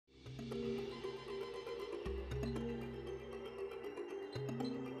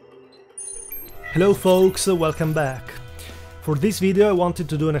Hello folks, welcome back. For this video I wanted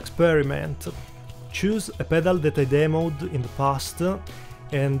to do an experiment. Choose a pedal that I demoed in the past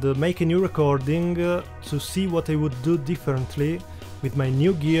and make a new recording to see what I would do differently with my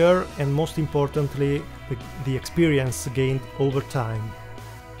new gear and most importantly the experience gained over time.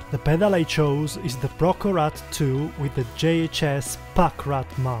 The pedal I chose is the ProCo RAT 2 with the JHS Pack Rat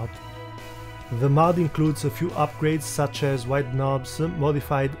Mod. The mod includes a few upgrades such as wide knobs,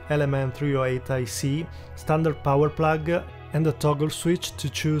 modified LM308 IC, standard power plug and a toggle switch to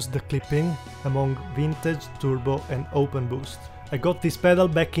choose the clipping among vintage, turbo and open boost. I got this pedal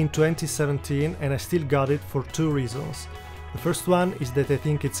back in 2017 and I still got it for two reasons. The first one is that I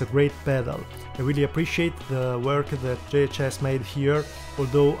think it's a great pedal. I really appreciate the work that JHS made here,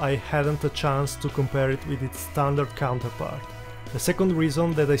 although I hadn't a chance to compare it with its standard counterpart. The second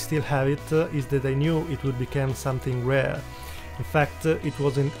reason that I still have it is that I knew it would become something rare. In fact, it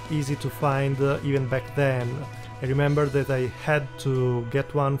wasn't easy to find even back then. I remember that I had to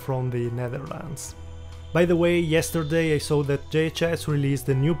get one from the Netherlands. By the way, yesterday I saw that JHS released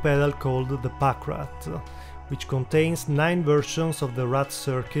a new pedal called the Pack Rat, which contains 9 versions of the Rat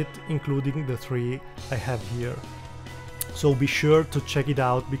circuit, including the 3 I have here. So be sure to check it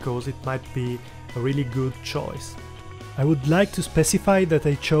out because it might be a really good choice. I would like to specify that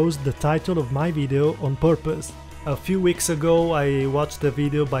I chose the title of my video on purpose. A few weeks ago I watched a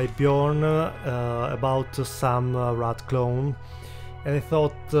video by Bjorn about some rat clone and I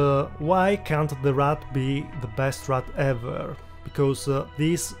thought why can't the rat be the best rat ever? Because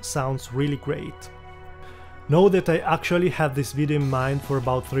this sounds really great. Know that I actually had this video in mind for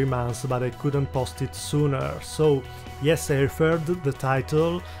about 3 months but I couldn't post it sooner, so yes, I referred the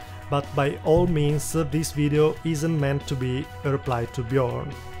title, but by all means this video isn't meant to be a reply to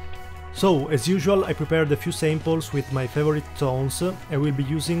Bjorn. So, as usual, I prepared a few samples with my favorite tones. I will be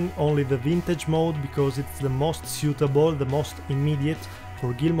using only the vintage mode because it's the most suitable, the most immediate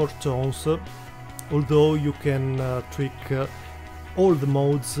for Gilmour tones, although you can tweak all the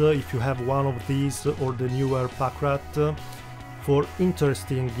modes if you have one of these or the newer Pack Rat for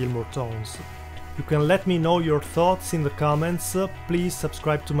interesting Gilmour tones. You can let me know your thoughts in the comments. Please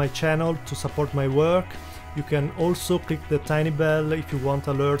subscribe to my channel to support my work. You can also click the tiny bell if you want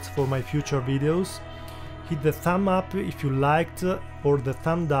alerts for my future videos. Hit the thumb up if you liked or the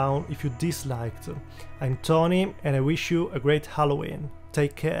thumb down if you disliked. I'm Tony and I wish you a great Halloween.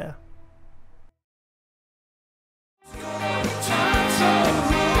 Take care.